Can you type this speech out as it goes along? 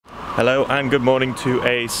Hello and good morning to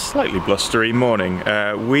a slightly blustery morning.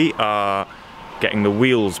 We are getting the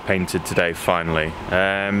wheels painted today finally.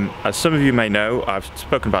 As some of you may know, I've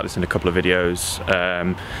spoken about this in a couple of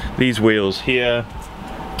videos. These wheels here,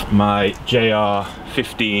 my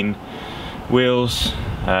JR15 wheels,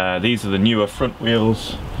 these are the newer front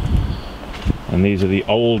wheels and these are the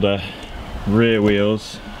older rear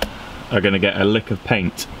wheels, are going to get a lick of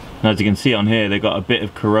paint. And as you can see on here, they've got a bit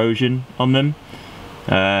of corrosion on them.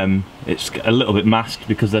 It's a little bit masked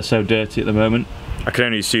because they're so dirty at the moment. I can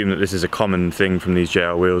only assume that this is a common thing from these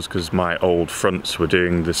JR wheels because my old fronts were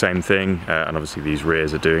doing the same thing, and obviously these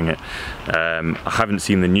rears are doing it. I haven't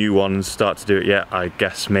seen the new ones start to do it yet. I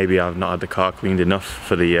guess maybe I've not had the car cleaned enough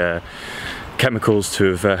for the chemicals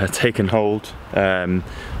to have taken hold,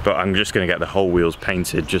 but I'm just going to get the whole wheels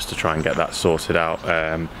painted just to try and get that sorted out.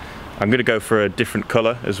 I'm going to go for a different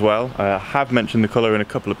colour as well. I have mentioned the colour in a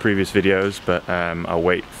couple of previous videos, but I'll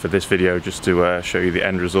wait for this video just to show you the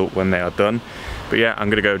end result when they are done. But yeah, I'm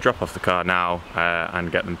going to go drop off the car now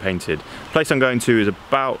and get them painted. The place I'm going to is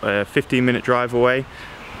about a 15-minute drive away.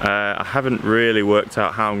 I haven't really worked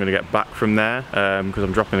out how I'm going to get back from there because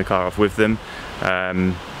I'm dropping the car off with them.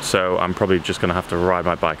 So I'm probably just going to have to ride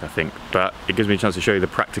my bike, I think. But it gives me a chance to show you the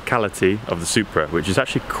practicality of the Supra, which is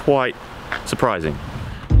actually quite surprising.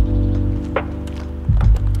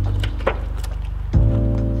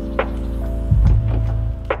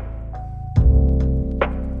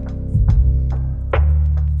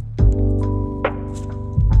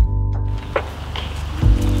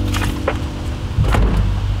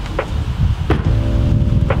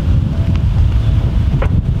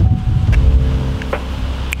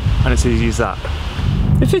 And it's easy as that.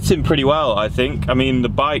 It fits in pretty well, I think. I mean, the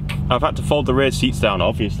bike, I've had to fold the rear seats down,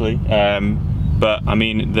 obviously. But I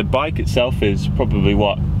mean, the bike itself is probably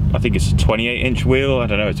what? I think it's a 28-inch wheel. I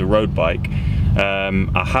don't know, it's a road bike.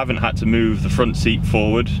 I haven't had to move the front seat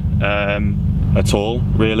forward at all,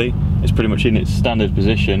 really. It's pretty much in its standard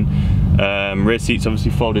position. Rear seat's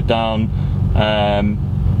obviously folded down.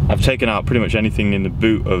 I've taken out pretty much anything in the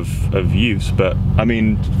boot of use, but I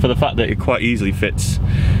mean, for the fact that it quite easily fits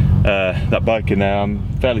that bike in there, I'm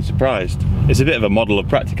fairly surprised. It's a bit of a model of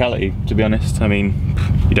practicality, to be honest. I mean,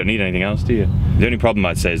 you don't need anything else, do you? The only problem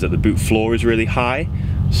I'd say is that the boot floor is really high,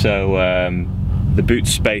 so the boot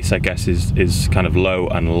space, I guess, is kind of low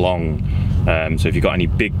and long. So if you've got any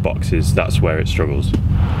big boxes, that's where it struggles.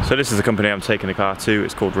 So this is the company I'm taking the car to.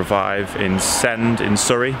 It's called Revive in Send in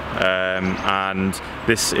Surrey, and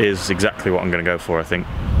this is exactly what I'm going to go for, I think.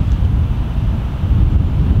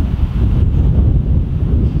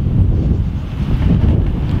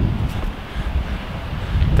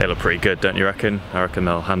 They look pretty good, don't you reckon? I reckon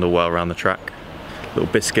they'll handle well around the track.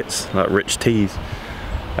 Little biscuits, like rich teas.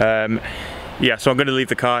 Yeah, so I'm going to leave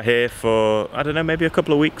the car here for, I don't know, maybe a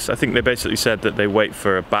couple of weeks. I think they basically said that they wait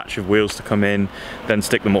for a batch of wheels to come in, then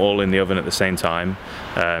stick them all in the oven at the same time,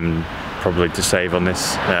 probably to save on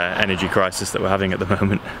this energy crisis that we're having at the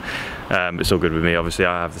moment. It's all good with me. Obviously,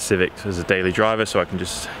 I have the Civic as a daily driver, so I can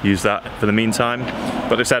just use that for the meantime.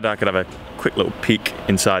 But they said I could have a quick little peek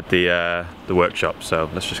inside the workshop,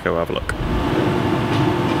 so let's just go have a look.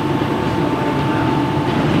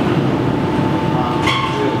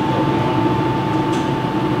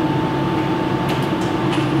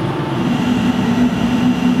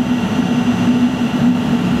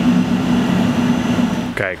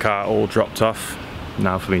 Okay, car all dropped off.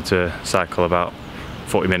 Now for me to cycle about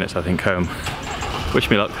 40 minutes, I think, home.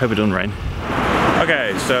 Wish me luck, hope it doesn't rain.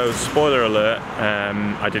 Okay, so spoiler alert,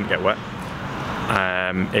 I didn't get wet.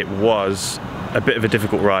 It was a bit of a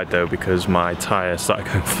difficult ride though because my tyre started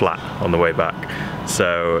going flat on the way back.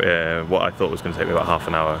 So what I thought was going to take me about half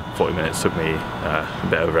an hour, 40 minutes, took me a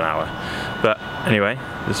bit over an hour. But anyway,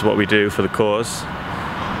 this is what we do for the cause.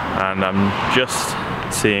 And I'm just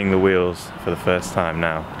seeing the wheels for the first time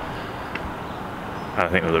now. And I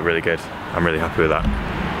think they look really good. I'm really happy with that.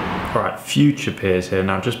 Alright, future peers here.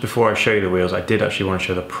 Now, just before I show you the wheels, I did actually want to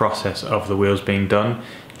show the process of the wheels being done.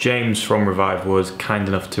 James from Revive was kind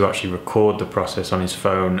enough to actually record the process on his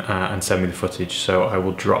phone and send me the footage, so I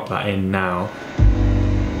will drop that in now.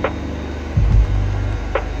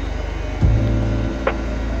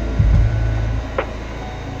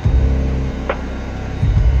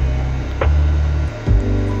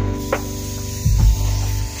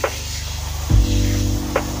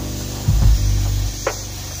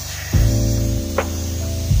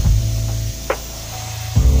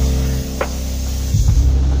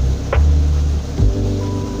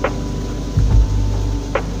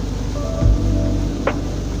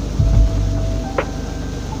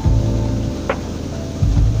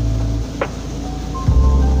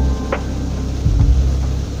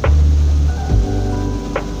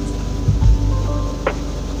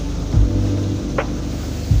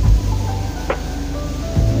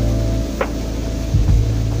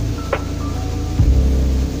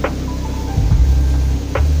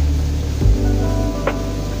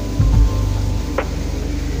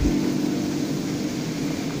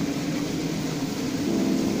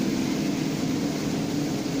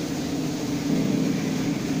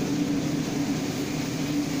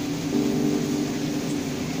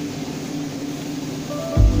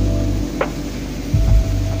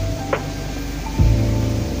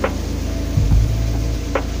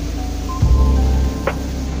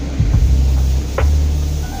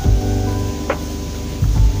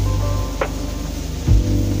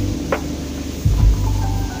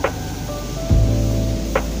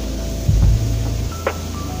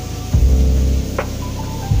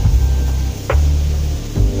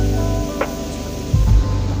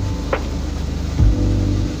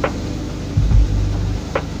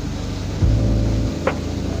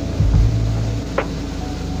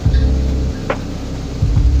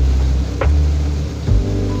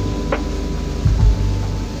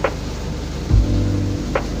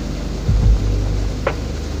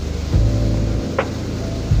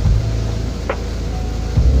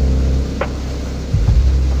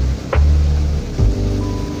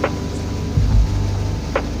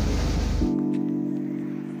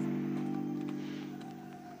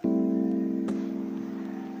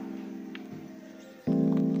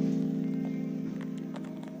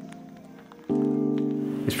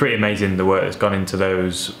 it's pretty amazing the work that's gone into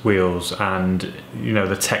those wheels, and you know,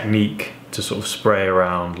 the technique to sort of spray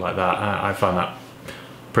around like that. I find that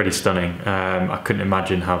pretty stunning. I couldn't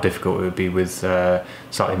imagine how difficult it would be with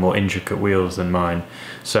slightly more intricate wheels than mine.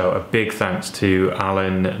 So a big thanks to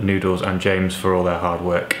Alan, Noodles and James for all their hard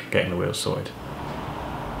work getting the wheels sorted.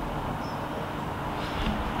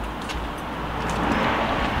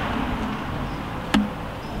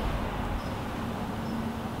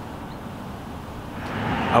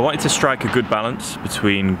 I wanted to strike a good balance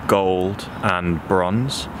between gold and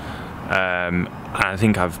bronze. I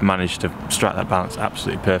think I've managed to strike that balance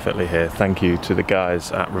absolutely perfectly here. Thank you to the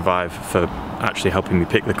guys at Revive for actually helping me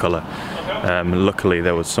pick the colour. Luckily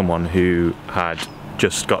there was someone who had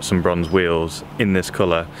just got some bronze wheels in this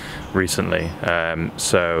colour recently,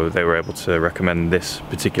 so they were able to recommend this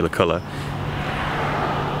particular colour.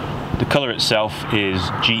 The colour itself is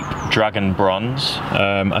Jeep Dragon Bronze.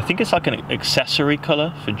 I think it's like an accessory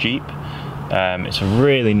colour for Jeep. It's a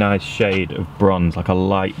really nice shade of bronze, like a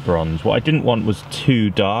light bronze. What I didn't want was too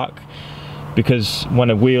dark, because when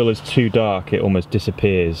a wheel is too dark it almost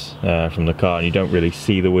disappears from the car and you don't really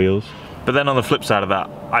see the wheels. But then on the flip side of that,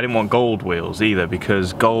 I didn't want gold wheels either,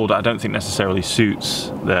 because gold I don't think necessarily suits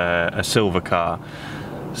a silver car.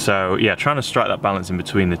 So yeah, trying to strike that balance in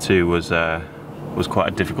between the two was quite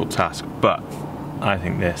a difficult task, but I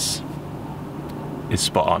think this is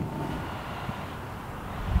spot on.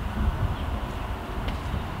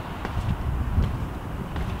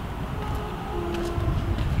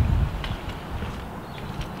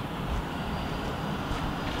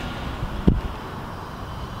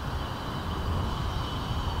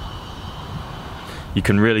 You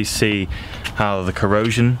can really see how the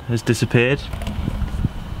corrosion has disappeared.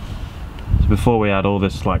 So before we had all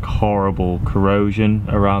this like horrible corrosion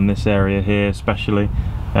around this area here especially,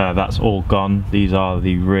 that's all gone. These are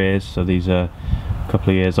the rears, so these are a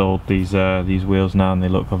couple of years old, these wheels now, and they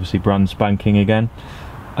look obviously brand spanking again.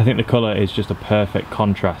 I think the colour is just a perfect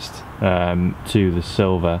contrast to the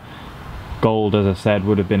silver. Gold, as I said,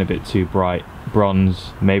 would have been a bit too bright.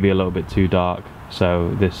 Bronze, maybe a little bit too dark.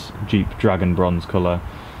 So this Jeep Dragon Bronze colour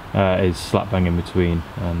is slap bang in between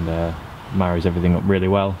and marries everything up really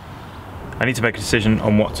well. I need to make a decision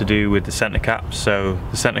on what to do with the centre caps. So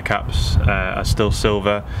the centre caps are still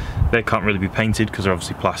silver. They can't really be painted because they're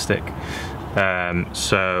obviously plastic.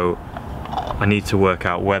 So I need to work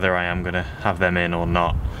out whether I am going to have them in or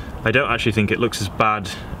not. I don't actually think it looks as bad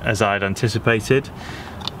as I'd anticipated.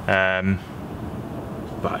 But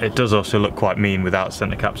it does also look quite mean without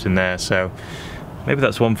centre caps in there, so maybe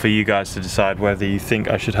that's one for you guys to decide whether you think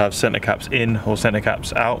I should have centre caps in or centre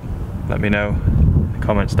caps out. Let me know in the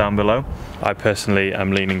comments down below. I personally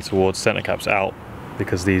am leaning towards centre caps out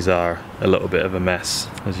because these are a little bit of a mess,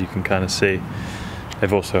 as you can kind of see.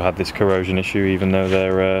 They've also had this corrosion issue even though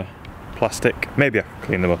they're plastic. Maybe I could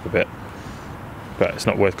clean them up a bit, but it's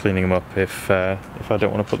not worth cleaning them up if I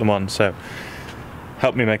don't want to put them on. So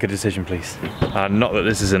help me make a decision, please. Not that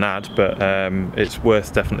this is an ad, but it's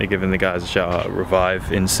worth definitely giving the guys a shout out at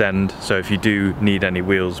Revive in Send. So if you do need any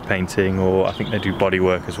wheels painting, or I think they do body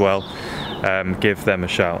work as well, give them a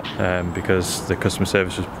shout because the customer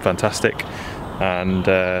service was fantastic and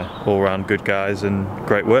all around good guys and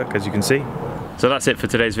great work, as you can see. So that's it for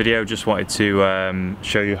today's video. Just wanted to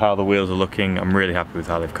show you how the wheels are looking. I'm really happy with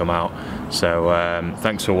how they've come out. So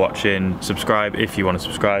thanks for watching. Subscribe if you want to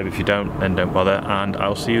subscribe. If you don't, then don't bother, and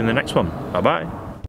I'll see you in the next one. Bye bye.